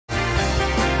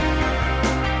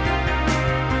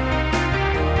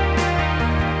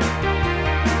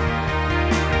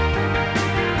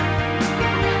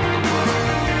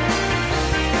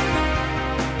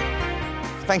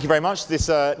Thank you very much. This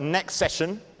next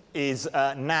session is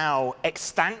now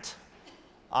extant.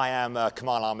 I am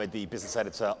Kamal Ahmed, the business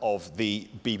editor of the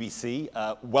BBC.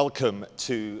 Welcome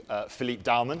to Phillipe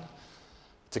Dauman,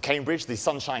 to Cambridge, the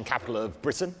sunshine capital of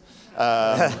Britain.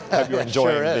 Hope you're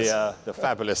enjoying the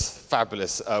fabulous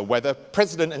weather.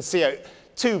 President and CEO,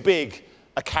 too big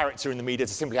a character in the media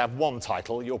to simply have one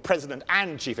title. You're President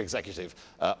and Chief Executive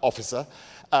Officer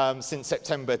since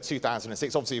September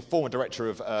 2006. Obviously, a former director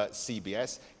of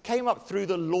CBS. Came up through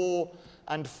the law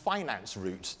and finance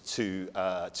route to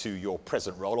your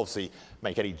present role. Obviously,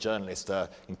 make any journalist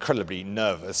incredibly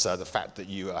nervous, the fact that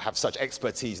you have such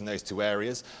expertise in those two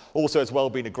areas. Also, as well,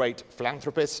 been a great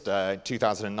philanthropist.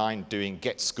 2009, doing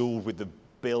Get Schooled with the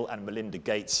Bill and Melinda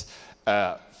Gates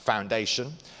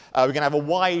Foundation. We're going to have a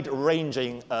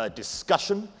wide-ranging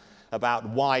discussion about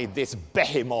why this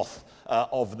behemoth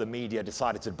of the media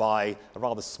decided to buy a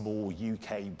rather small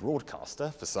UK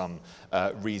broadcaster for some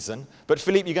reason. But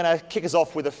Philippe, you're going to kick us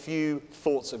off with a few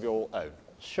thoughts of your own.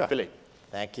 Sure. Philippe.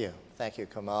 Thank you. Thank you,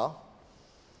 Kamal.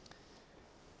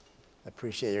 I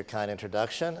appreciate your kind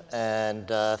introduction. And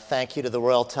thank you to the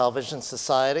Royal Television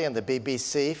Society and the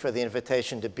BBC for the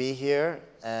invitation to be here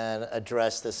and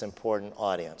address this important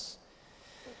audience.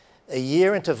 A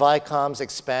year into Viacom's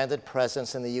expanded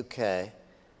presence in the UK,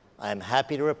 I am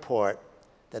happy to report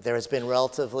that there has been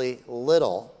relatively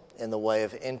little in the way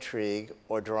of intrigue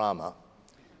or drama.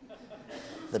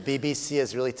 The BBC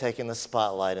has really taken the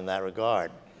spotlight in that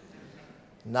regard.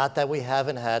 Not that we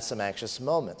haven't had some anxious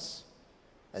moments.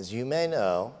 As you may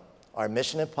know, our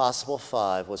Mission Impossible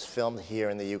 5 was filmed here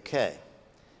in the UK.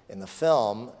 In the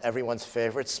film, everyone's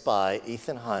favorite spy,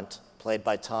 Ethan Hunt, played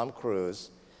by Tom Cruise,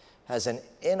 has an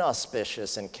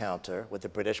inauspicious encounter with the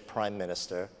British Prime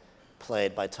Minister,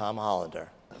 played by Tom Hollander.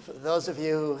 For those of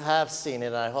you who have seen it,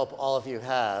 and I hope all of you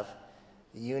have,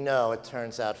 you know it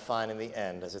turns out fine in the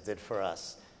end, as it did for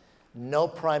us. No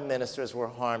prime ministers were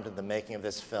harmed in the making of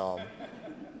this film.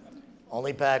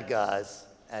 Only bad guys,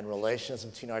 and relations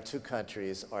between our two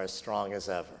countries are as strong as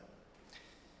ever.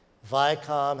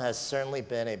 Viacom has certainly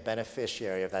been a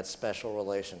beneficiary of that special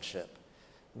relationship.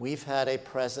 We've had a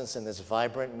presence in this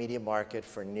vibrant media market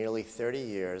for nearly 30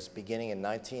 years, beginning in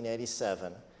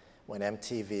 1987, when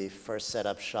MTV first set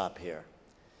up shop here.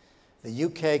 The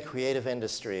UK creative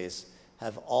industries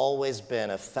have always been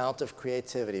a fount of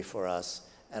creativity for us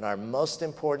and our most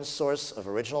important source of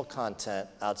original content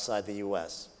outside the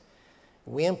US.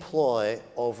 We employ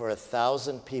over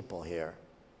 1,000 people here,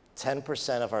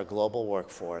 10% of our global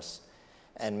workforce,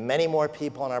 and many more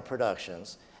people in our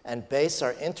productions, and base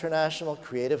our international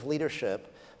creative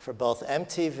leadership for both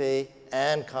MTV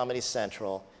and Comedy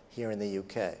Central here in the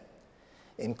UK.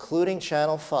 Including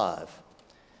Channel 5,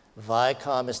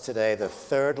 Viacom is today the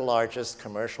third largest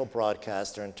commercial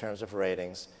broadcaster in terms of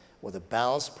ratings, with a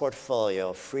balanced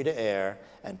portfolio of free-to-air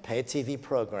and pay TV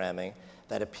programming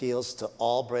that appeals to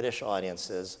all British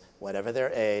audiences, whatever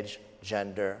their age,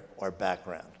 gender, or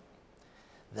background.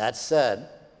 That said,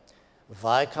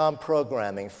 Viacom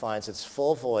programming finds its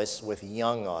full voice with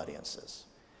young audiences.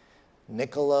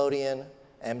 Nickelodeon,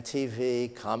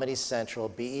 MTV, Comedy Central,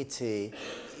 BET,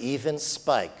 even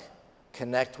Spike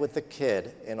connect with the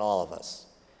kid in all of us,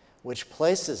 which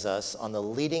places us on the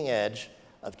leading edge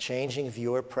of changing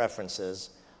viewer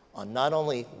preferences on not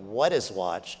only what is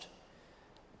watched,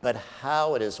 but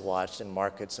how it is watched in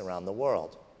markets around the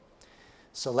world.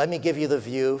 So let me give you the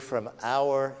view from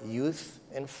our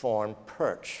youth-informed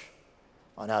perch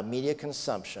on how media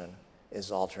consumption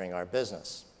is altering our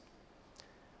business.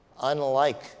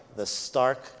 Unlike the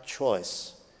stark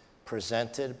choice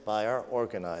presented by our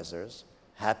organizers,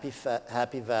 Happy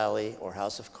Valley or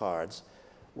House of Cards,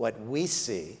 what we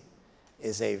see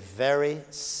is a very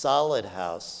solid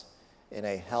house in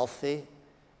a healthy,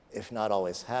 if not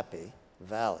always happy,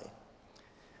 valley.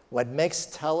 What makes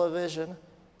television,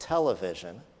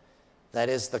 television, that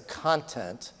is the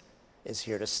content, is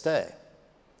here to stay.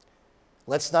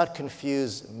 Let's not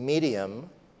confuse medium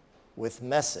with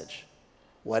message.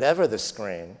 Whatever the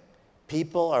screen,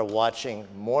 people are watching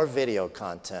more video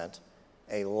content,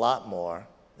 a lot more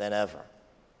than ever.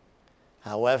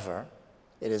 However,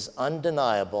 it is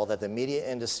undeniable that the media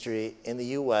industry in the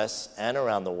US and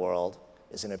around the world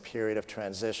is in a period of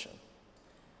transition.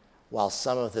 While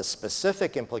some of the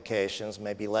specific implications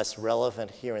may be less relevant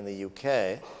here in the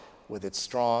UK, with its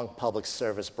strong public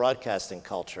service broadcasting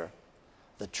culture,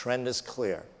 the trend is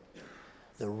clear.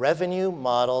 The revenue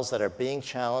models that are being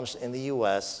challenged in the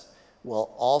US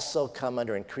will also come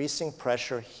under increasing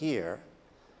pressure here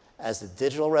as the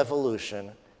digital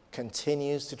revolution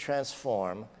continues to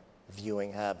transform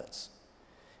viewing habits.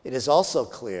 It is also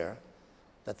clear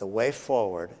that the way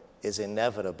forward is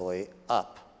inevitably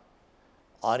up.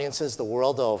 Audiences the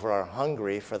world over are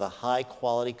hungry for the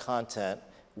high-quality content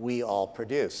we all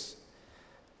produce.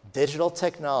 Digital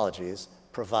technologies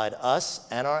provide us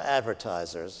and our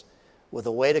advertisers with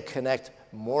a way to connect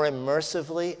more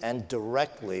immersively and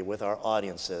directly with our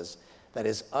audiences that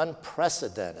is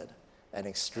unprecedented and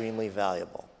extremely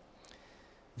valuable.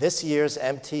 This year's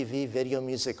MTV Video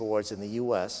Music Awards in the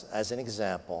US, as an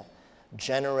example,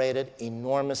 generated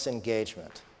enormous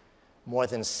engagement, more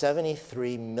than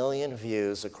 73 million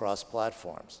views across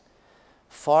platforms.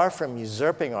 Far from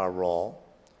usurping our role,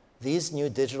 these new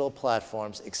digital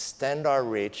platforms extend our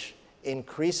reach,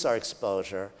 increase our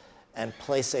exposure, and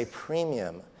place a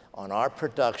premium on our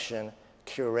production,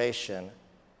 curation,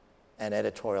 and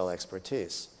editorial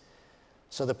expertise.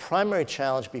 So the primary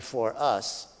challenge before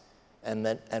us, and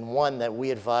one that we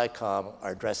at Viacom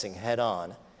are addressing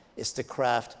head-on, is to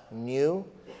craft new,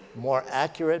 more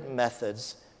accurate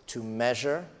methods to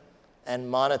measure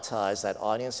and monetize that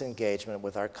audience engagement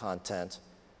with our content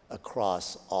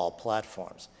across all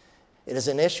platforms. It is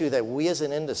an issue that we as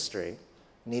an industry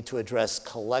need to address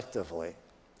collectively,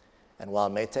 and while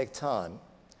it may take time,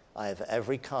 I have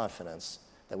every confidence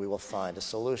that we will find a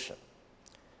solution.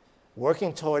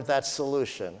 Working toward that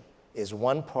solution is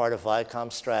one part of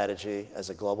Viacom's strategy as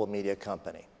a global media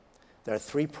company. There are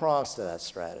 3 prongs to that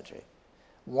strategy.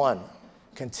 1,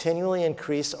 continually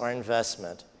increase our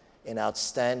investment in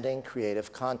outstanding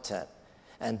creative content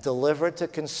and deliver it to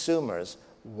consumers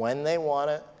when they want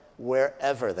it,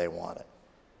 wherever they want it.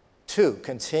 2,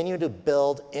 continue to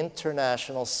build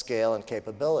international scale and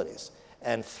capabilities.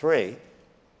 And 3,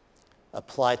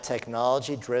 apply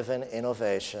technology-driven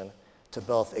innovation to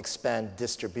both expand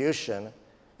distribution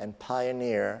and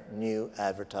pioneer new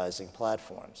advertising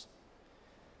platforms.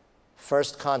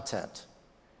 First, content.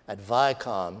 At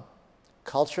Viacom,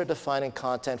 culture-defining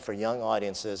content for young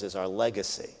audiences is our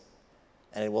legacy,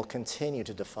 and it will continue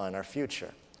to define our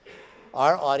future.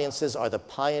 Our audiences are the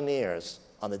pioneers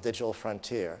on the digital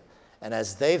frontier, and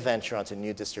as they venture onto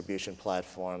new distribution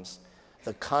platforms,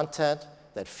 the content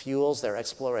that fuels their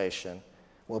exploration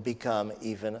will become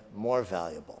even more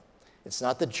valuable. It's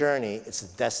not the journey, it's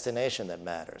the destination that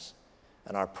matters,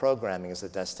 and our programming is the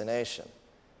destination.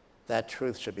 That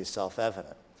truth should be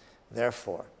self-evident.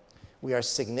 Therefore, we are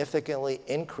significantly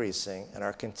increasing and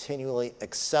are continually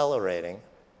accelerating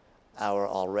our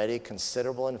already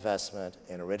considerable investment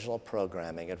in original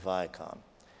programming at Viacom,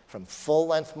 from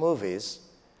full-length movies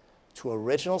to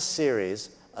original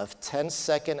series of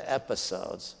 10-second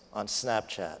episodes on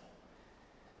Snapchat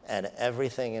and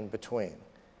everything in between.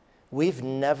 We've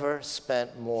never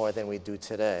spent more than we do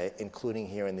today, including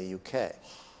here in the UK.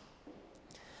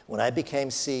 When I became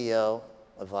CEO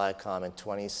of Viacom in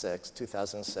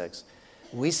 2006,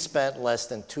 we spent less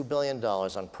than $2 billion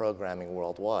on programming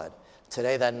worldwide.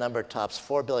 Today, that number tops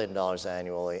 $4 billion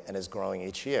annually and is growing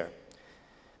each year.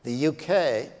 The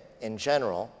UK, in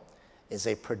general, is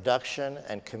a production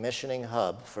and commissioning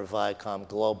hub for Viacom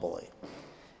globally.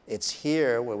 It's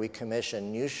here where we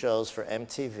commission new shows for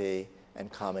MTV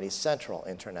and Comedy Central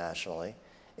internationally,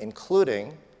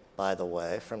 including, by the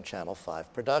way, from Channel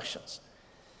 5 Productions.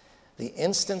 The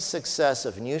instant success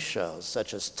of new shows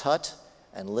such as Tut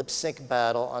and Lip Sync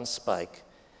Battle on Spike,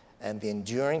 and the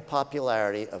enduring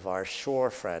popularity of our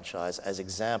Shore franchise as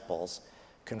examples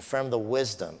confirm the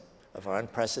wisdom of our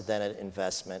unprecedented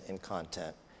investment in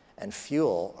content and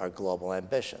fuel our global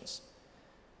ambitions.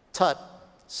 Tut,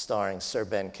 starring Sir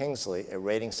Ben Kingsley, a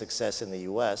rating success in the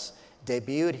US,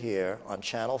 debuted here on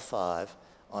Channel 5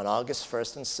 on August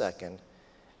 1st and 2nd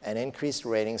and increased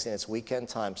ratings in its weekend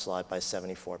time slot by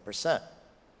 74%.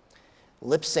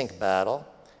 Lip Sync Battle,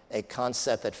 a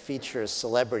concept that features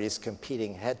celebrities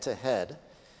competing head-to-head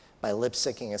by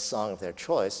lip-syncing a song of their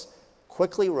choice,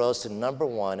 quickly rose to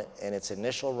 #1 in its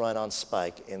initial run on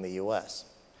Spike in the US.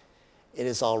 It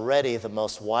is already the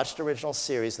most watched original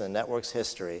series in the network's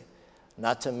history,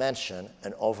 not to mention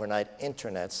an overnight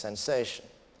internet sensation.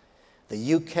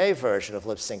 The UK version of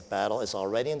Lip Sync Battle is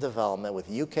already in development with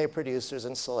UK producers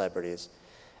and celebrities,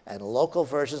 and local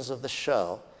versions of the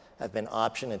show have been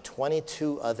optioned in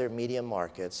 22 other media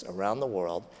markets around the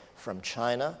world, from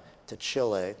China to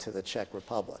Chile to the Czech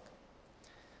Republic.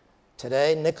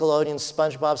 Today, Nickelodeon's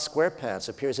SpongeBob SquarePants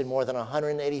appears in more than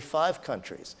 185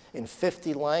 countries, in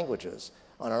 50 languages,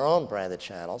 on our own branded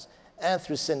channels, and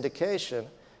through syndication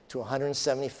to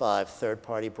 175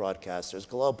 third-party broadcasters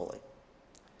globally.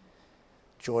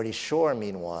 Geordie Shore,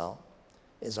 meanwhile,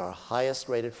 is our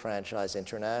highest-rated franchise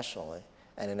internationally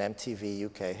and in MTV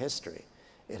UK history.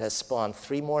 It has spawned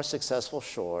 3 more successful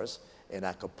shores in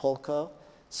Acapulco,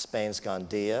 Spain's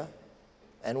Gandia,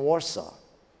 and Warsaw.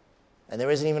 And there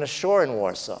isn't even a shore in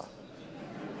Warsaw.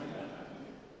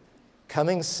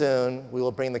 Coming soon, we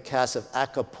will bring the cast of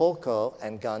Acapulco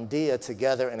and Gandia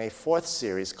together in a fourth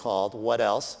series called, what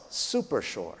else? Super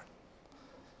Shore.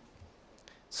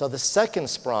 So the second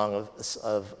prong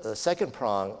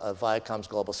of Viacom's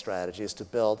global strategy is to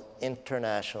build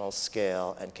international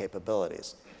scale and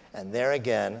capabilities. And there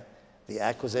again, the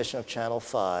acquisition of Channel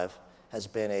 5 has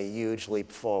been a huge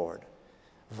leap forward.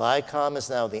 Viacom is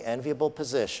now in the enviable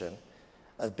position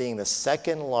of being the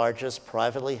second largest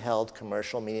privately held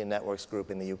commercial media networks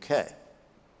group in the UK.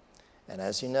 And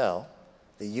as you know,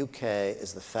 the UK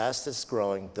is the fastest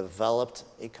growing developed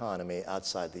economy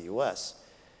outside the US.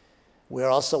 We are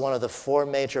also one of the 4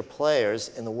 major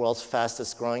players in the world's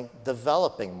fastest growing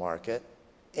developing market,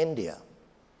 India.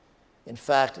 In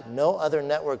fact, no other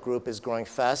network group is growing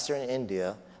faster in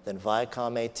India than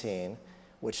Viacom 18,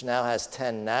 which now has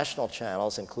 10 national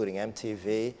channels, including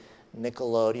MTV,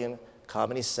 Nickelodeon,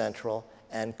 Comedy Central,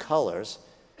 and Colors,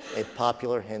 a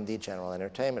popular Hindi general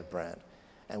entertainment brand.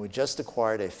 And we just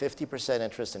acquired a 50%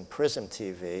 interest in Prism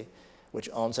TV, which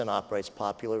owns and operates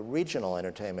popular regional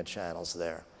entertainment channels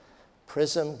there.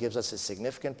 Prism gives us a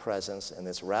significant presence in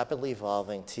this rapidly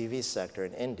evolving TV sector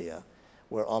in India,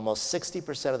 where almost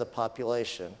 60% of the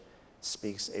population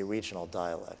speaks a regional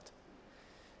dialect.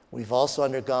 We've also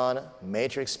undergone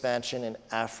major expansion in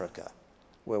Africa,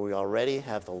 where we already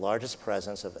have the largest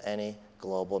presence of any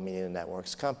global media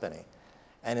networks company.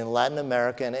 And in Latin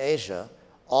America and Asia,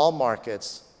 all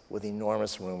markets with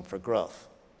enormous room for growth.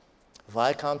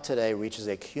 Viacom today reaches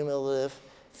a cumulative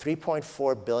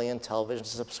 3.4 billion television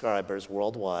subscribers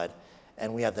worldwide,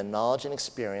 and we have the knowledge and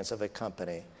experience of a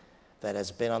company that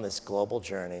has been on this global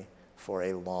journey for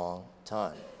a long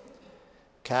time.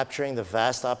 Capturing the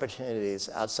vast opportunities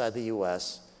outside the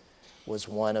US was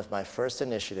one of my first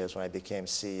initiatives when I became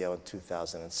CEO in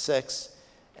 2006,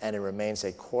 and it remains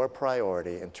a core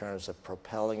priority in terms of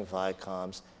propelling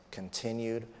Viacom's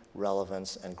continued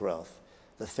relevance and growth.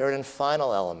 The third and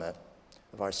final element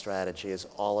of our strategy is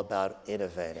all about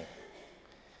innovating,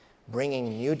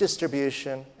 bringing new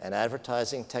distribution and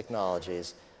advertising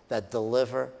technologies that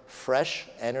deliver fresh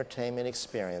entertainment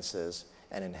experiences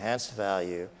and enhanced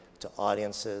value to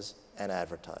audiences and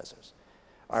advertisers.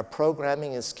 Our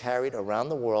programming is carried around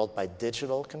the world by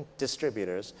digital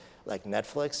distributors like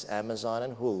Netflix, Amazon,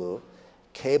 and Hulu,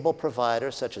 cable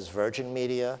providers such as Virgin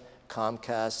Media,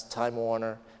 Comcast, Time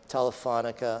Warner,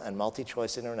 Telefonica, and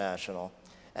MultiChoice International,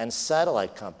 and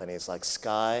satellite companies like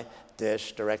Sky,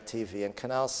 Dish, DirecTV, and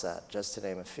CanalSat, just to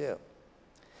name a few.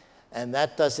 And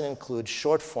that doesn't include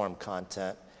short-form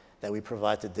content that we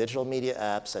provide to digital media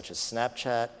apps such as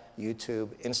Snapchat, YouTube,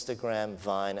 Instagram,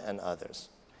 Vine, and others.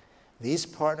 These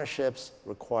partnerships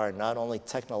require not only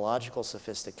technological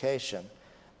sophistication,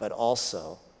 but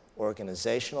also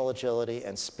organizational agility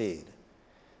and speed.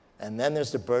 And then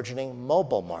there's the burgeoning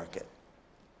mobile market.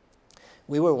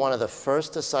 We were one of the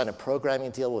first to sign a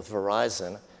programming deal with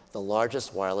Verizon, the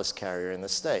largest wireless carrier in the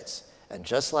States. And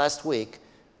just last week,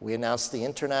 we announced the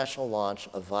international launch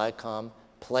of Viacom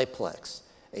Playplex,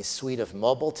 a suite of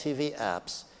mobile TV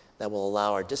apps that will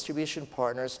allow our distribution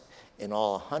partners in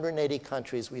all 180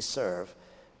 countries we serve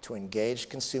to engage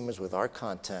consumers with our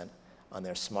content on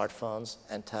their smartphones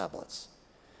and tablets.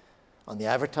 On the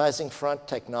advertising front,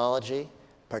 technology,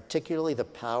 particularly the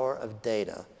power of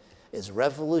data, is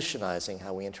revolutionizing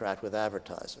how we interact with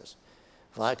advertisers.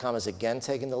 Viacom has again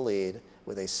taken the lead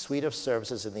with a suite of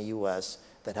services in the US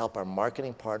that help our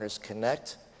marketing partners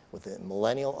connect with the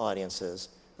millennial audiences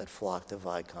that flock to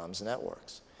Viacom's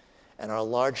networks and are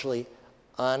largely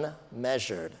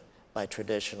unmeasured by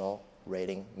traditional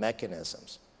rating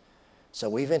mechanisms. So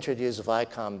we've introduced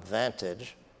Viacom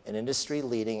Vantage, an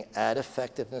industry-leading ad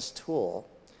effectiveness tool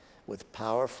with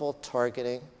powerful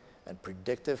targeting and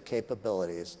predictive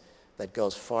capabilities that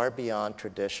goes far beyond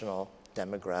traditional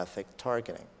demographic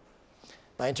targeting.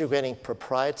 By integrating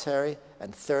proprietary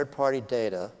and third-party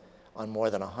data on more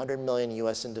than 100 million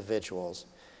US individuals,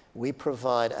 we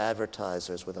provide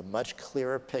advertisers with a much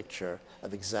clearer picture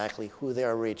of exactly who they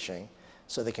are reaching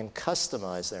so they can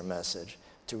customize their message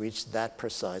to reach that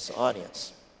precise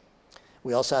audience.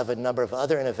 We also have a number of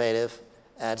other innovative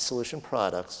ad solution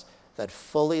products that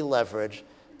fully leverage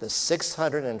the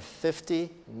 650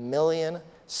 million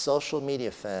social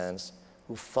media fans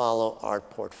who follow our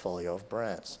portfolio of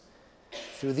brands.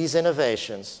 Through these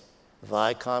innovations,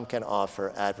 Viacom can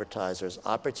offer advertisers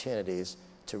opportunities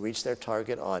to reach their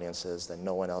target audiences that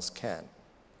no one else can.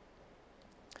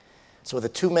 So with the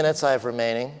 2 minutes I have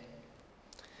remaining,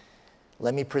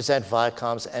 let me present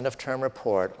Viacom's end-of-term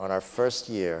report on our first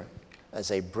year as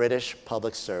a British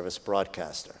public service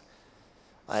broadcaster.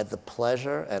 I had the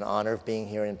pleasure and honor of being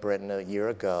here in Britain a year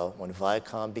ago when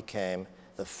Viacom became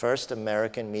the first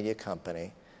American media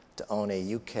company to own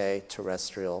a UK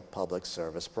terrestrial public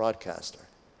service broadcaster.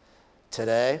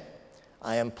 Today,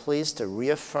 I am pleased to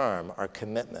reaffirm our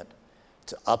commitment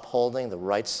to upholding the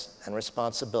rights and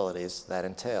responsibilities that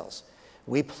entails.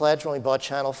 We pledged when we bought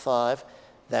Channel 5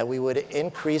 that we would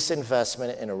increase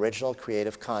investment in original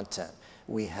creative content.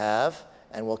 We have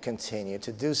and will continue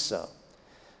to do so.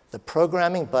 The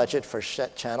programming budget for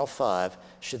Channel 5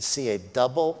 should see a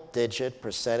double-digit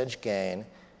 % gain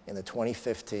in the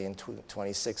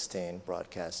 2015-2016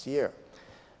 broadcast year.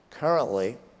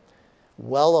 Currently,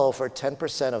 well over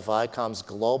 10% of Viacom's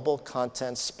global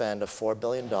content spend of $4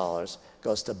 billion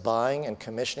goes to buying and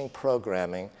commissioning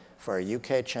programming for our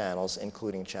UK channels,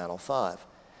 including Channel 5.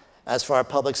 As for our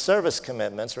public service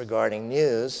commitments regarding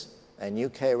news and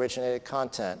UK-originated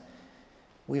content,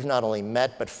 we've not only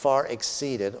met but far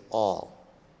exceeded all.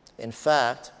 In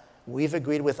fact, we've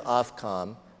agreed with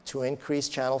Ofcom to increase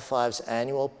Channel 5's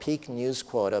annual peak news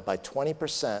quota by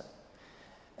 20%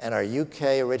 and our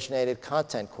UK-originated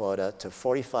content quota to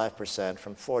 45%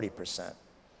 from 40%.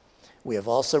 We have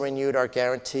also renewed our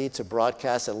guarantee to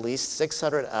broadcast at least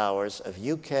 600 hours of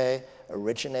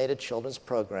UK-originated children's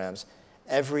programs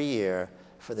every year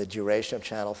for the duration of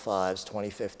Channel 5's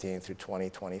 2015 through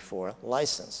 2024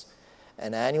 license,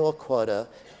 an annual quota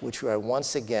which we are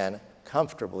once again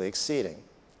comfortably exceeding.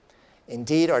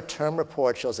 Indeed, our term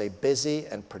report shows a busy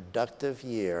and productive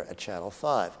year at Channel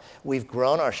 5. We've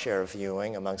grown our share of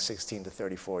viewing among 16 to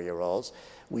 34-year-olds.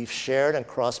 We've shared and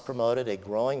cross-promoted a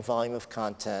growing volume of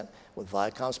content with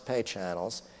Viacom's pay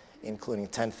channels, including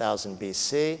 10,000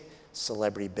 BC,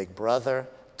 Celebrity Big Brother,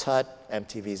 TUT,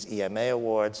 MTV's EMA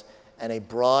Awards, and a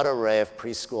broad array of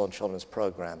preschool and children's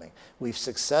programming. We've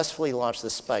successfully launched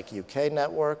the Spike UK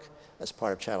network as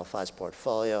part of Channel 5's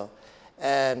portfolio,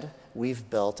 and we've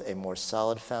built a more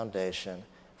solid foundation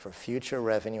for future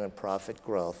revenue and profit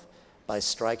growth by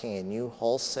striking a new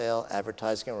wholesale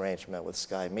advertising arrangement with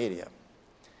Sky Media.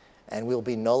 And we'll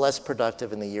be no less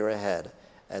productive in the year ahead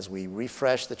as we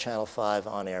refresh the Channel 5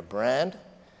 on-air brand,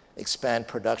 expand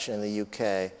production in the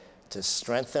UK to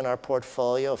strengthen our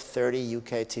portfolio of 30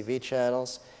 UK TV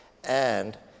channels,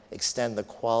 and extend the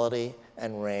quality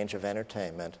and range of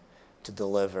entertainment to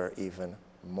deliver even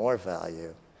more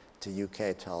value to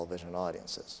UK television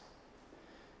audiences.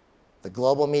 The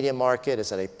global media market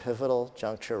is at a pivotal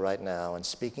juncture right now, and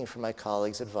speaking for my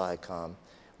colleagues at Viacom,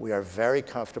 we are very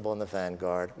comfortable in the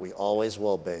vanguard. We always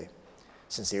will be.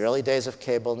 Since the early days of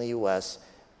cable in the US,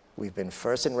 we've been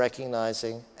first in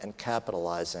recognizing and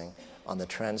capitalizing on the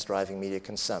trends driving media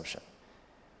consumption.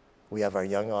 We have our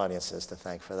young audiences to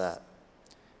thank for that.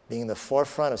 Being in the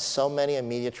forefront of so many in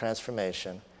media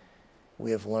transformation, we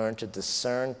have learned to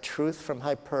discern truth from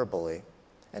hyperbole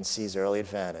and seize early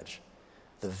advantage.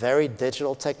 The very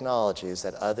digital technologies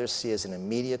that others see as an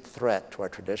immediate threat to our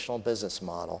traditional business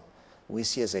model, we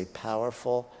see as a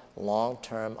powerful,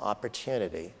 long-term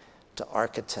opportunity to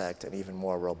architect an even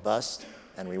more robust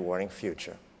and rewarding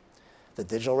future. The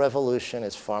digital revolution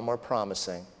is far more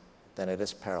promising than it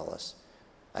is perilous.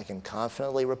 I can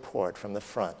confidently report from the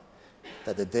front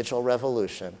that the digital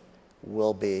revolution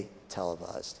will be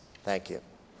televised. Thank you.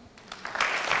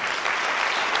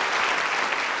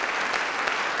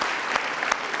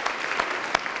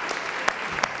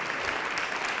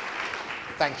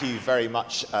 Thank you very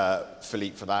much,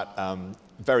 Philippe, for that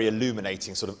very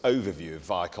illuminating sort of overview of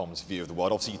Viacom's view of the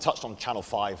world. Obviously, you touched on Channel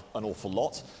 5 an awful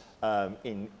lot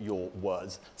in your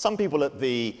words. Some people at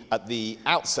the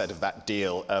outset of that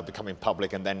deal becoming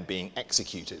public and then being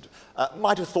executed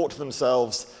might have thought to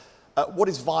themselves, what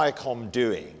is Viacom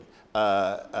doing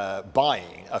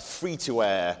buying a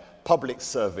free-to-air public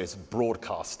service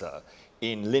broadcaster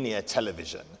in linear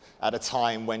television at a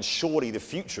time when surely the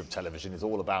future of television is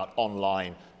all about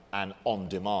online and on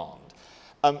demand?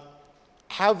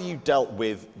 How have you dealt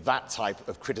with that type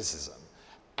of criticism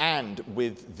and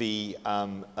with the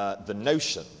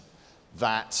notion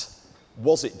that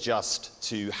was it just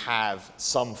to have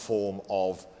some form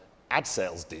of ad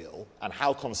sales deal, and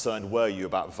how concerned were you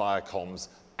about Viacom's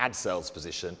ad sales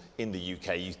position in the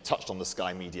UK? You touched on the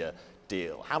Sky Media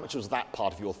deal. How much was that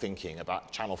part of your thinking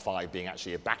about Channel 5 being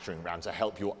actually a battering ram to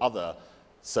help your other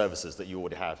services that you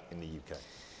already have in the UK?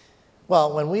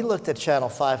 Well, when we looked at Channel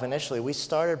 5 initially, we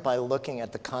started by looking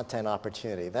at the content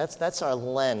opportunity. That's our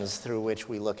lens through which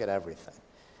we look at everything.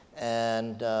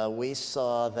 And we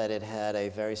saw that it had a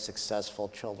very successful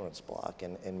children's block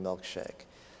in Milkshake.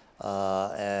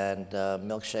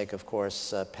 Milkshake, of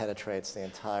course, penetrates the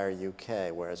entire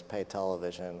UK, whereas pay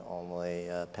television only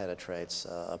penetrates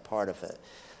a part of it.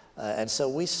 And so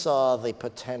we saw the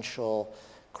potential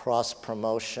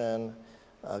cross-promotion,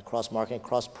 cross-marketing,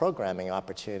 cross-programming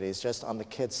opportunities just on the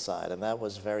kids' side, and that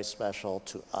was very special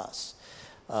to us.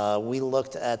 We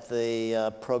looked at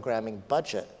the programming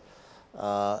budget,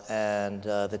 and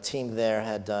the team there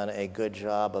had done a good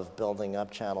job of building up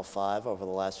Channel 5 over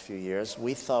the last few years.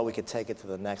 We thought we could take it to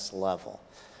the next level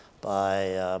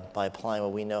by applying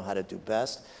what we know how to do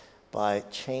best, by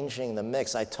changing the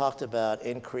mix. I talked about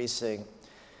increasing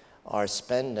our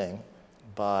spending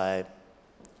by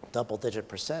double-digit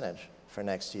percentage for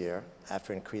next year,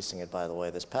 after increasing it, by the way,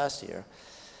 this past year.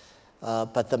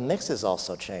 But the mix is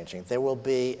also changing. There will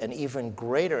be an even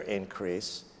greater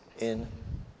increase in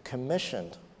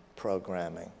commissioned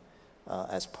programming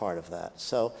as part of that.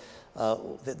 So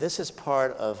this is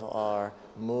part of our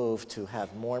move to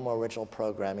have more and more original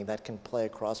programming that can play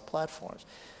across platforms.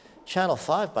 Channel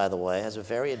 5, by the way, has a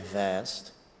very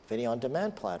advanced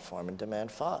video-on-demand platform in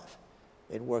Demand 5.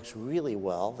 It works really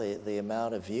well. The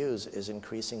amount of views is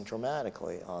increasing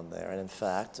dramatically on there. And in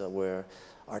fact, where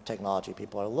our technology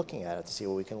people are looking at it to see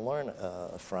what we can learn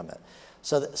from it.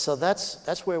 So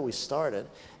that's where we started.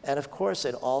 And of course,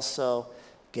 it also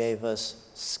gave us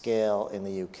scale in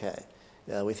the UK.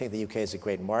 We think the UK is a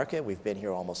great market. We've been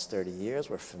here almost 30 years.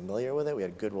 We're familiar with it. We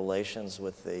had good relations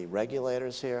with the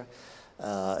regulators here.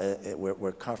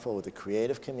 We're comfortable with the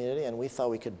creative community, and we thought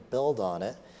we could build on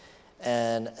it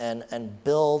and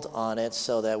build on it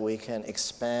so that we can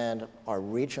expand our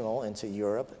regional into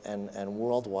Europe and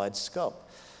worldwide scope.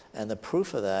 And the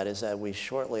proof of that is that we,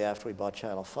 shortly after we bought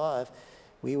Channel 5,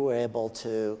 we were able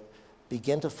to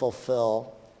begin to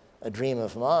fulfill a dream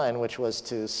of mine, which was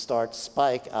to start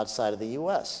Spike outside of the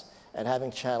US. And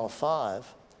having Channel 5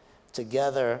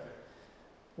 together,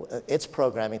 its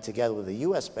programming together with the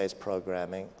US-based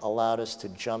programming, allowed us to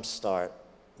jumpstart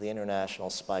the international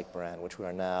Spike brand, which we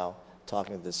are now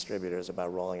talking to distributors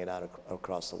about rolling it out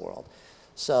across the world.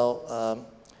 So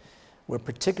we're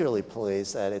particularly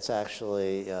pleased that it's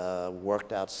actually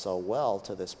worked out so well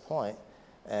to this point,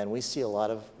 and we see a lot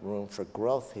of room for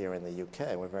growth here in the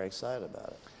UK. We're very excited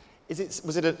about it.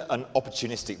 Was it an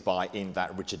opportunistic buy in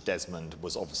that Richard Desmond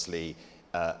was obviously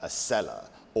a seller,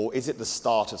 or is it the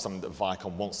start of something that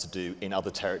Viacom wants to do in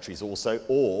other territories also,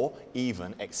 or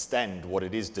even extend what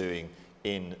it is doing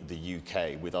in the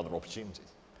UK with other opportunities?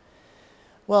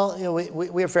 Well, you know,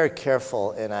 we are very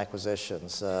careful in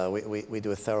acquisitions. We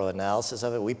do a thorough analysis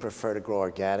of it. We prefer to grow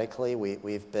organically.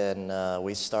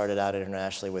 We started out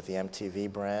internationally with the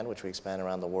MTV brand, which we expanded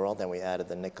around the world. Then we added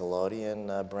the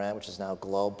Nickelodeon brand, which is now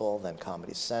global, then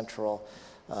Comedy Central.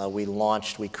 We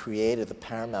created the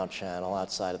Paramount channel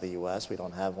outside of the US. We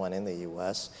don't have one in the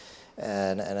US.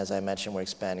 And as I mentioned, we're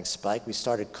expanding Spike. We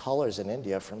started Colors in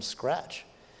India from scratch.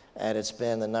 And it's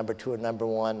been the #2 or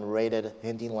 #1 rated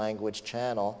Hindi language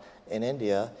channel in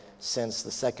India since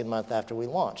the second month after we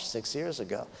launched, 6 years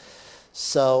ago.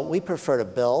 So we prefer to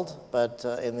build, but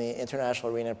in the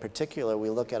international arena in particular, we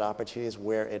look at opportunities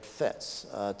where it fits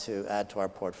to add to our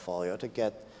portfolio to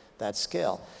get that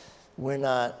scale. We're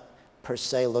not per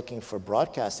se looking for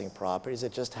broadcasting properties.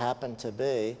 It just happened to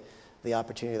be the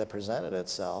opportunity that presented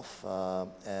itself,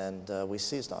 and we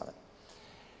seized on it.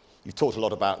 You've talked a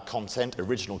lot about content,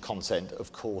 original content,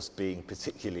 of course, being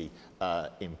particularly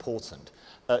important.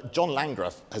 John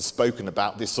Landgraf has spoken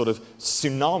about this sort of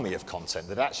tsunami of content,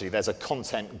 that actually there's a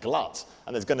content glut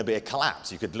and there's going to be a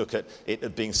collapse. You could look at it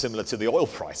as being similar to the oil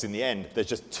price. In the end, there's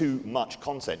just too much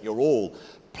content. You're all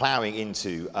plowing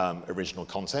into original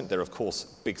content. There are, of course,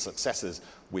 big successes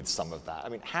with some of that. I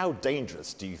mean, how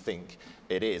dangerous do you think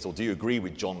it is, or do you agree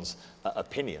with John's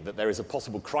opinion that there is a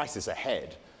possible crisis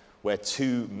ahead where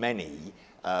too many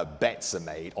bets are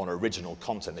made on original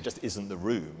content? There just isn't the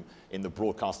room in the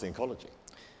broadcasting ecology.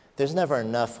 There's never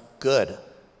enough good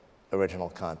original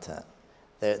content.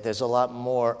 There's a lot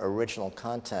more original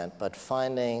content, but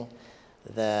finding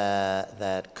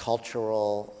that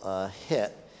cultural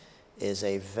hit is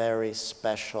a very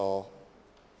special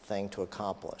thing to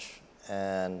accomplish.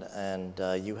 And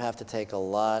you have to take a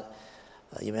lot,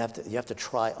 you have to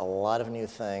try a lot of new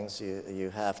things.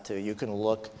 You can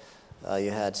look.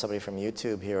 You had somebody from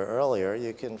YouTube here earlier.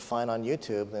 You can find on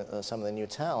YouTube some of the new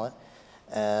talent,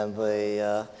 and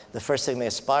the first thing they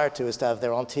aspire to is to have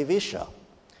their own TV show.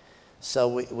 So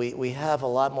we have a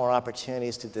lot more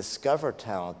opportunities to discover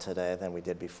talent today than we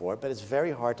did before, but it's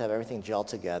very hard to have everything gel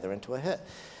together into a hit.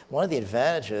 One of the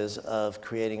advantages of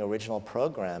creating original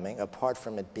programming, apart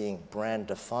from it being brand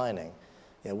defining,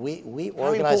 Yeah, we How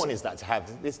organize. important is that to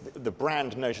have the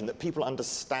brand notion that people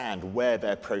understand where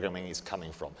their programming is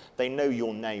coming from? They know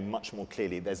your name much more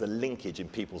clearly. There's a linkage in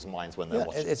people's minds when they're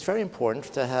watching. It's very important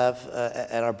to have,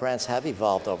 and our brands have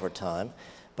evolved over time,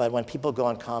 but when people go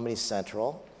on Comedy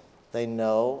Central, they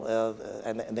know,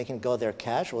 and they can go there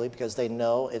casually because they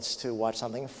know it's to watch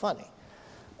something funny.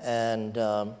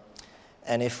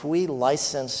 And if we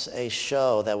license a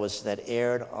show that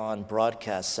aired on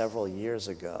broadcast several years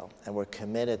ago, and we're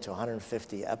committed to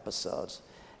 150 episodes,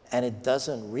 and it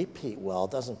doesn't repeat well,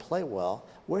 doesn't play well,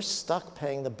 we're stuck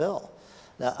paying the bill.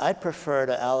 Now, I'd prefer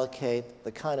to allocate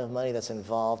the kind of money that's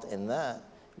involved in that,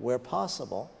 where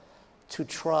possible, to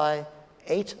try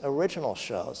 8 original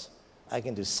shows. I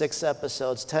can do 6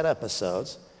 episodes, 10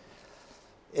 episodes.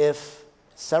 If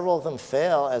several of them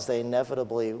fail, as they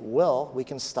inevitably will, we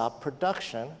can stop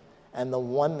production, and the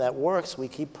one that works, we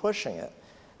keep pushing it.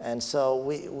 And so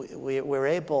we're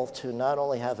able to not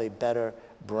only have a better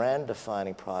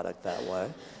brand-defining product that way,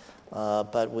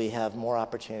 but we have more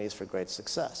opportunities for great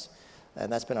success.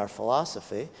 And that's been our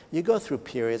philosophy. You go through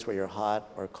periods where you're hot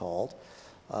or cold,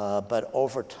 but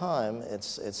over time,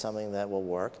 it's something that will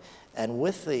work. And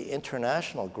with the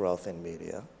international growth in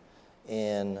media,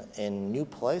 in new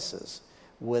places,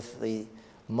 with the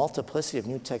multiplicity of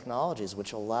new technologies,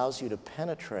 which allows you to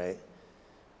penetrate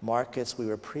markets we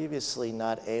were previously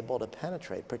not able to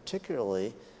penetrate,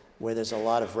 particularly where there's a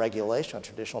lot of regulation on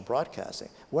traditional broadcasting.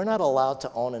 We're not allowed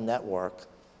to own a network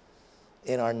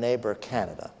in our neighbor,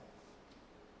 Canada.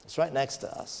 It's right next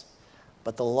to us.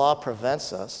 But the law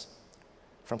prevents us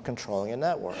from controlling a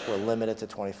network. We're limited to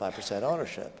 25%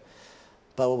 ownership.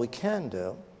 But what we can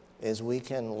do is we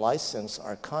can license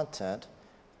our content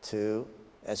to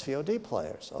SVOD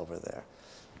players over there.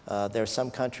 There are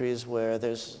some countries where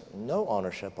there's no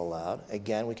ownership allowed.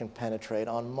 Again, we can penetrate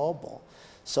on mobile.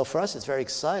 So for us, it's very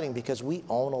exciting because we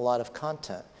own a lot of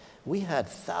content. We had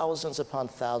thousands upon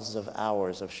thousands of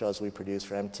hours of shows we produced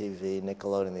for MTV,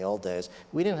 Nickelodeon in the old days.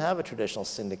 We didn't have a traditional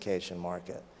syndication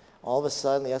market. All of a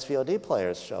sudden, the SVOD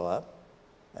players show up,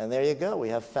 and there you go. We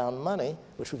have found money,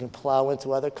 which we can plow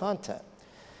into other content.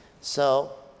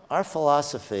 So our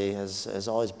philosophy has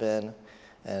always been,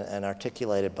 and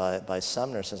articulated by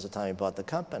Sumner since the time he bought the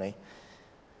company,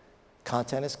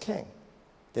 content is king.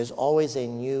 There's always a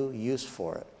new use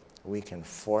for it. We can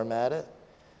format it.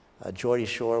 Geordie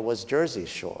Shore was Jersey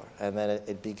Shore, and then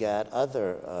it begat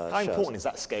other shows. How important is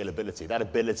that scalability, that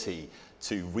ability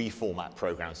to reformat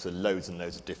programs for loads and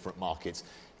loads of different markets,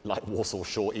 like Warsaw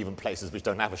Shore, even places which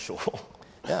don't have a shore?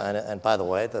 Yeah, and by the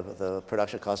way, the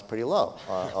production cost is pretty low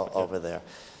over there.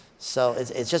 So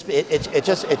it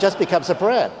just becomes a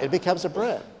brand. It becomes a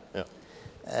brand. Yeah.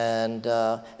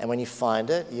 And when you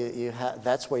find it,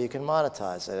 that's where you can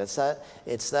monetize it.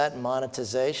 It's that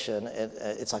monetization.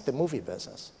 It's like the movie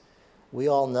business. We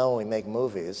all know when we make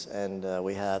movies, and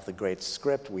we have the great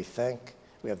script, we think.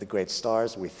 We have the great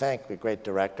stars, we think. We have a great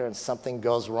director, and something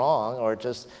goes wrong, or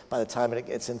just by the time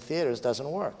it's in theaters, doesn't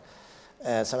work.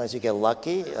 And sometimes you get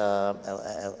lucky,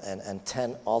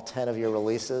 and all 10 of your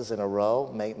releases in a row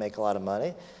make a lot of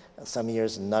money. Some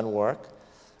years, none work.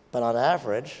 But on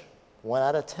average, 1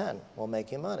 out of 10 will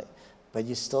make you money. But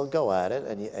you still go at it,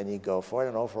 and you go for it,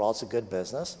 and overall, it's a good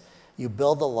business. You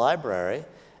build the library,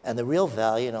 and the real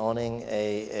value in owning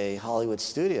a Hollywood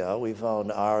studio, we've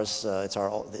owned ours,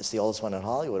 it's the oldest one in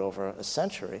Hollywood, over a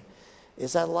century,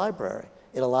 is that library.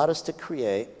 It allowed us to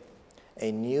create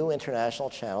a new international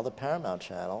channel, the Paramount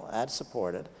Channel,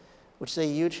 ad-supported, which is a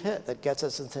huge hit that gets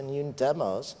us into new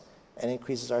demos and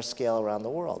increases our scale around the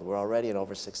world. We're already in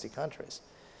over 60 countries.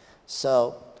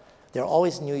 So there are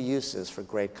always new uses for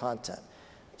great content.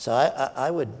 So I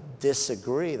would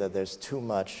disagree that there's too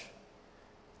much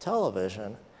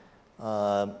television.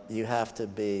 You have to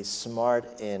be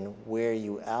smart in where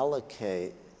you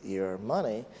allocate your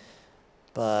money.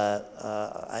 But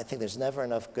I think there's never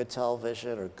enough good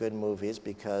television or good movies,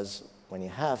 because when you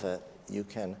have it, you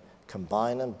can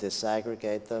combine them,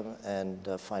 disaggregate them, and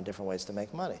find different ways to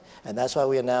make money. And that's why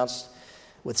we announced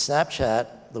with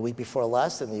Snapchat the week before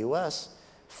last in the US,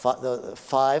 the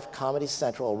 5 Comedy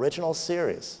Central original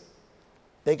series.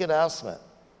 Big announcement.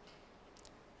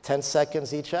 10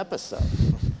 seconds each episode.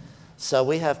 So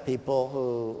we have people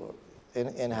who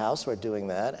in-house who are doing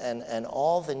that, and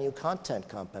all the new content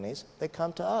companies, they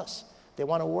come to us. They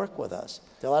want to work with us.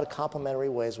 There are a lot of complementary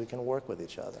ways we can work with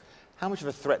each other. How much of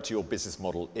a threat to your business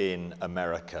model in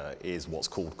America is what's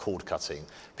called cord cutting?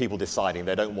 People deciding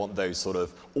they don't want those sort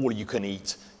of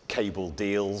all-you-can-eat cable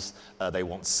deals, they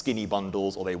want skinny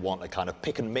bundles, or they want a kind of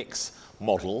pick and mix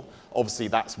model. Obviously,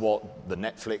 that's what the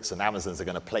Netflix and Amazons are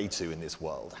going to play to in this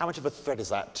world. How much of a threat is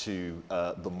that to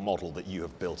the model that you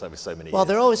have built over so many years? Well,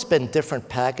 there have always been different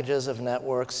packages of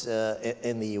networks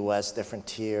in the US, different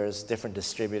tiers, different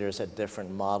distributors had different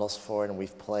models for it, and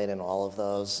we've played in all of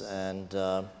those. And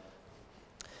the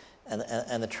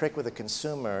trick with the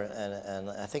consumer, and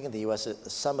I think in the US,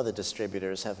 some of the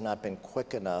distributors have not been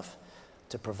quick enough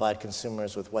to provide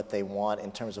consumers with what they want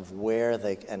in terms of where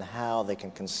they and how they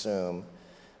can consume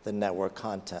the network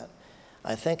content.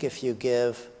 I think if you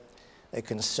give a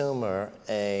consumer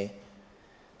a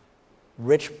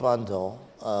rich bundle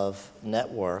of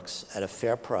networks at a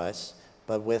fair price,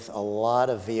 but with a lot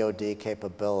of VOD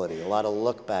capability, a lot of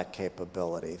look-back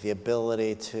capability, the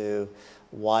ability to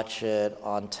watch it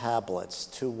on tablets,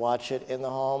 to watch it in the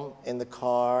home, in the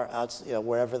car, out,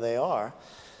 wherever they are,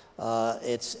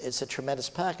 it's a tremendous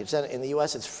package. And in the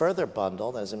US, it's further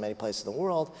bundled, as in many places in the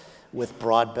world, with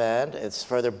broadband. It's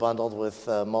further bundled with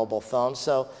mobile phones.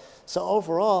 So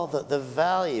overall, the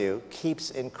value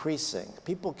keeps increasing.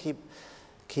 People keep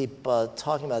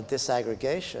talking about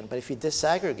disaggregation, but if you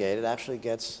disaggregate, it actually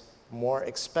gets more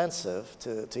expensive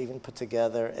to even put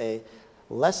together a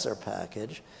lesser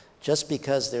package, just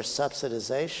because there's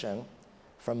subsidization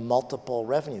from multiple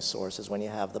revenue sources when you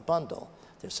have the bundle.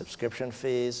 There's subscription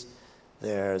fees,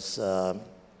 there's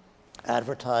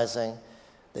advertising,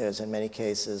 there's in many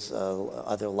cases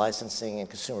other licensing and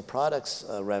consumer products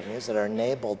revenues that are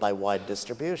enabled by wide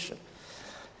distribution.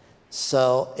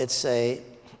 So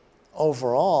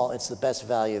overall, it's the best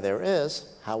value there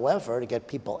is. However, to get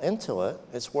people into it,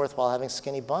 it's worthwhile having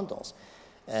skinny bundles.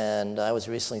 And I was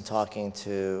recently talking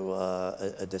to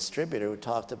a distributor who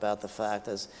talked about the fact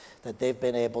that they've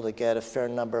been able to get a fair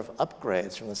number of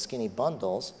upgrades from the skinny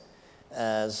bundles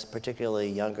as particularly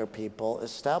younger people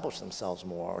establish themselves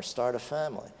more or start a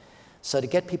family. So to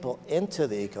get people into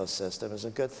the ecosystem is a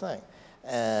good thing.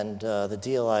 And the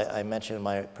deal I mentioned in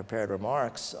my prepared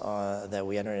remarks that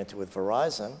we entered into with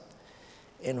Verizon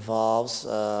involves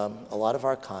a lot of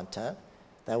our content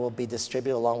that will be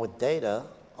distributed along with data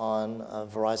on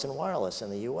Verizon Wireless in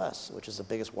the US, which is the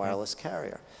biggest wireless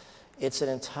carrier. It's an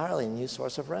entirely new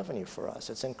source of revenue for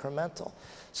us. It's incremental.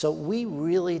 So we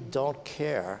really don't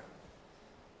care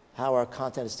how our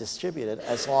content is distributed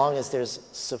as long as there's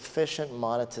sufficient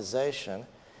monetization.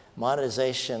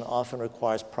 Monetization often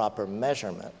requires proper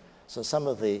measurement. So some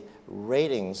of the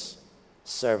ratings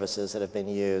services that have been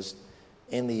used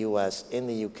in the US, in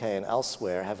the UK, and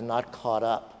elsewhere have not caught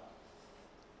up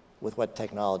with what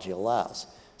technology allows.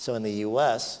 So in the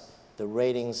US, the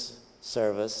ratings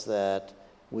service that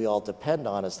we all depend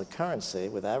on as the currency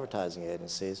with advertising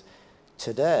agencies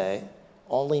today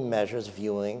only measures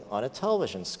viewing on a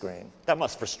television screen. That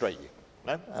must frustrate you,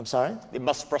 no? I'm sorry? It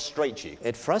must frustrate you.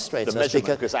 It frustrates us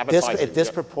because it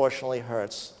disproportionately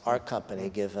hurts our company,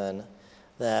 given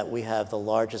that we have the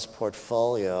largest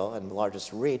portfolio and the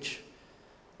largest reach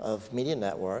of media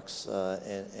networks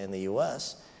in the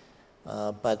US,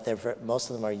 but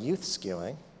most of them are youth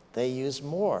skewing. They use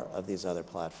more of these other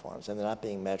platforms, and they're not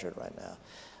being measured right now.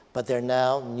 But there are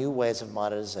now new ways of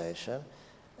monetization,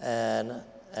 and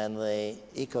the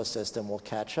ecosystem will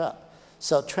catch up.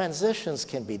 So transitions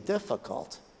can be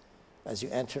difficult as you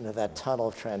enter into that tunnel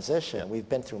of transition. We've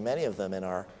been through many of them in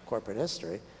our corporate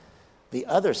history. The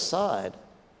other side,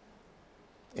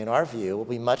 in our view, will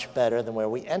be much better than where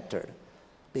we entered,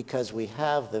 because we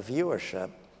have the viewership.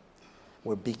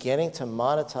 We're beginning to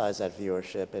monetize that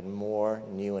viewership in more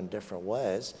new and different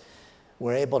ways.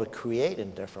 We're able to create in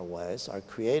different ways. Our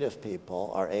creative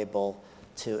people are able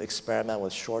to experiment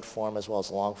with short form as well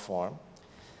as long form.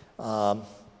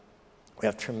 We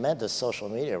have tremendous social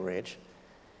media reach,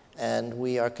 and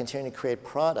we are continuing to create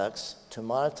products to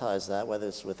monetize that, whether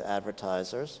it's with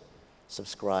advertisers,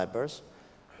 subscribers,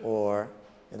 or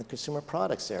in the consumer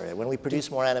products area. When we produce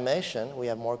more animation, we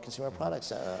have more consumer products.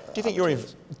 Do you think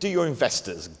do your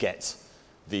investors get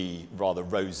the rather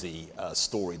rosy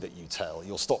story that you tell?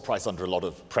 Your stock price under a lot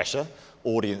of pressure.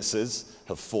 Audiences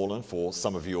have fallen for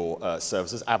some of your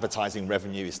services. Advertising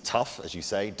revenue is tough, as you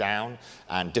say, down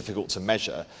and difficult to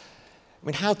measure. I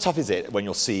mean, how tough is it when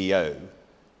you're CEO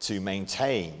to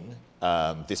maintain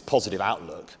this positive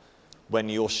outlook when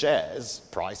your shares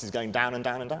price is going down and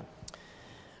down and down?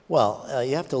 Well,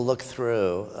 you have to look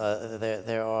through.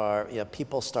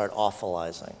 People start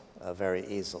awfulizing very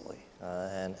easily,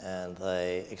 and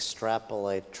they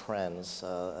extrapolate trends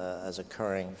as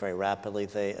occurring very rapidly.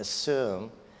 They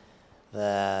assume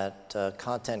that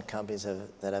content companies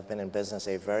that have been in business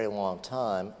a very long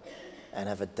time and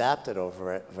have adapted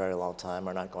over a very long time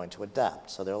are not going to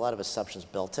adapt. So there are a lot of assumptions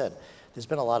built in. There's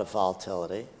been a lot of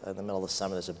volatility. In the middle of the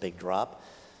summer, there's a big drop.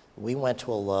 We went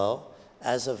to a low.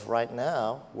 As of right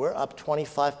now, we're up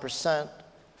 25%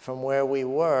 from where we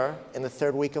were in the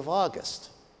third week of August.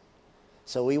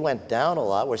 So we went down a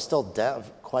lot. We're still down,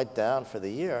 quite down for the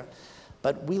year,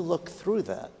 but we look through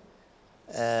that.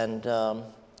 And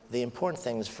the important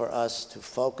thing is for us to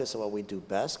focus on what we do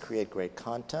best, create great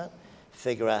content,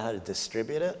 figure out how to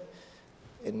distribute it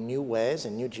in new ways,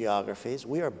 in new geographies.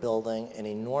 We are building an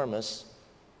enormous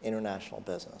international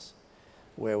business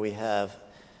where we have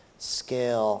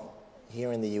scale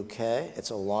here in the UK. It's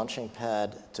a launching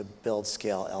pad to build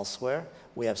scale elsewhere.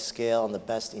 We have scale in the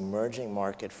best emerging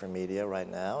market for media right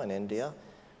now in India,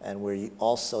 and we're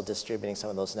also distributing some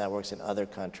of those networks in other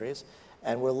countries.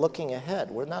 And we're looking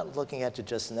ahead. We're not looking ahead to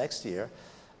just next year.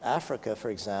 Africa, for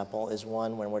example, is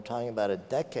one when we're talking about a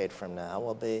decade from now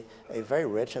will be a very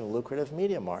rich and lucrative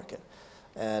media market.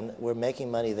 And we're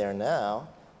making money there now,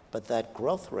 but that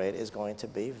growth rate is going to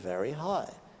be very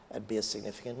high and be a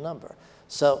significant number.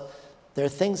 So there are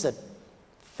things that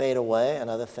fade away and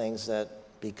other things that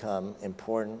become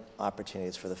important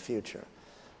opportunities for the future.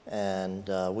 And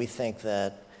we think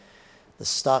that the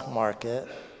stock market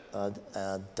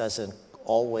doesn't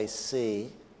always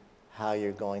see how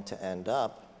you're going to end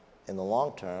up in the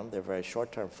long term. They're very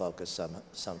short-term focused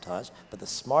sometimes, but the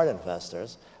smart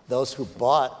investors, those who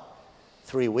bought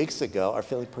 3 weeks ago, are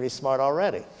feeling pretty smart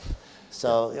already.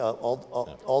 So you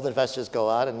know, old investors go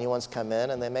out and new ones come in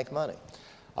and they make money.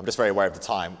 I'm just very aware of the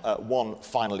time. One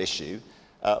final issue.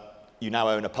 You now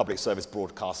own a public service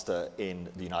broadcaster in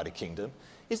the United Kingdom.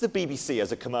 Is the BBC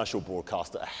as a commercial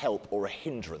broadcaster a help or a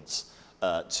hindrance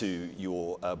to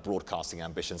your broadcasting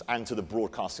ambitions and to the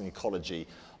broadcasting ecology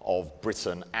of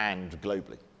Britain and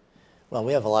globally? Well,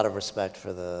 we have a lot of respect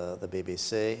for the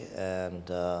BBC, and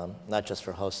not just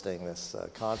for hosting this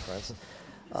conference.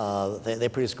 They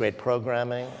produce great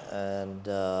programming, and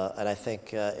I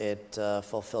think it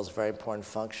fulfills a very important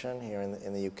function here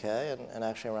in the UK and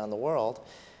actually around the world,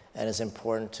 and is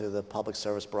important to the public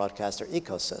service broadcaster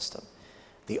ecosystem.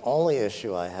 The only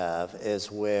issue I have is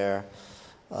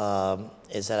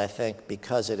that I think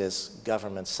because it is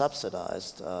government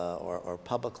subsidized or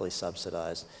publicly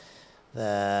subsidized,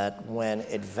 that when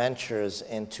it ventures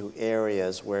into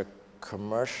areas where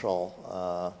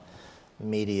commercial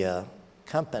media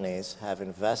companies have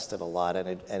invested a lot and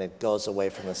it goes away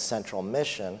from the central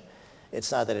mission,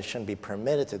 it's not that it shouldn't be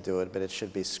permitted to do it, but it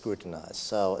should be scrutinized.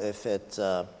 So if it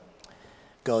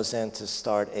goes in to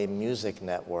start a music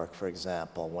network, for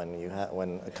example,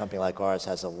 when a company like ours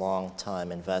has a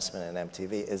long-time investment in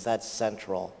MTV, is that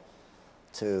central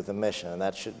to the mission? And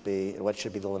that should be, what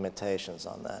should be the limitations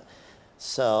on that?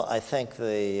 So I think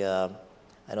I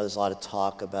know there's a lot of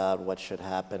talk about what should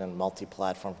happen in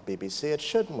multi-platform for BBC. It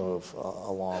should move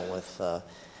along with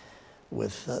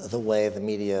the way the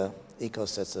media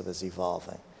ecosystem is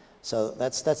evolving. So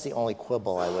that's the only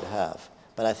quibble I would have.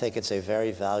 But I think it's a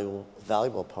very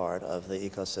valuable part of the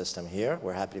ecosystem here.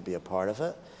 We're happy to be a part of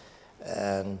it.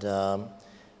 And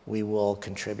we will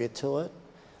contribute to it.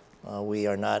 We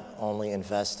are not only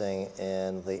investing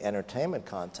in the entertainment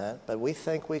content, but we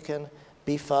think we can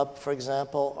beef up, for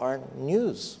example, our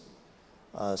news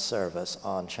service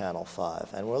on Channel 5.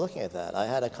 And we're looking at that. I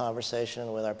had a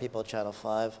conversation with our people at Channel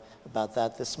 5 about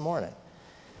that this morning.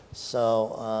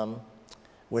 So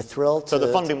we're thrilled to... So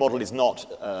the funding model is not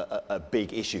a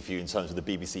big issue for you in terms of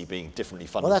the BBC being differently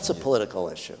funded? Well, that's a political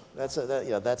issue. I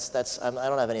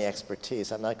don't have any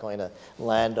expertise. I'm not going to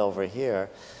land over here.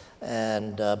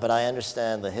 And, but I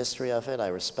understand the history of it. I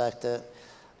respect it.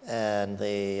 And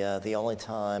the only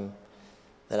time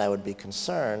that I would be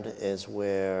concerned is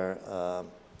where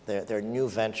there are new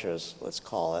ventures, let's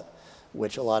call it,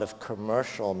 which a lot of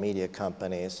commercial media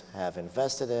companies have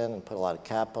invested in and put a lot of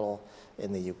capital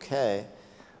in the UK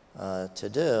to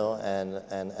do. And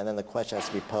then the question has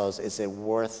to be posed, is it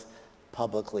worth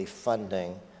publicly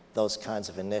funding those kinds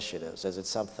of initiatives? Is it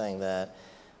something that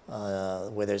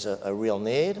where there's a real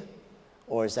need,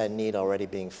 or is that need already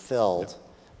being filled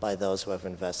by those who have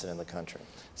invested in the country?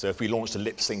 So if we launched a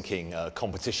lip-syncing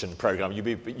competition program, you'd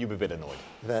be a bit annoyed.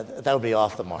 That would be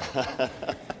off the mark.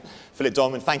 Phillipe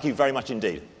Dauman, thank you very much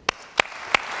indeed.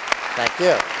 Thank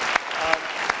you.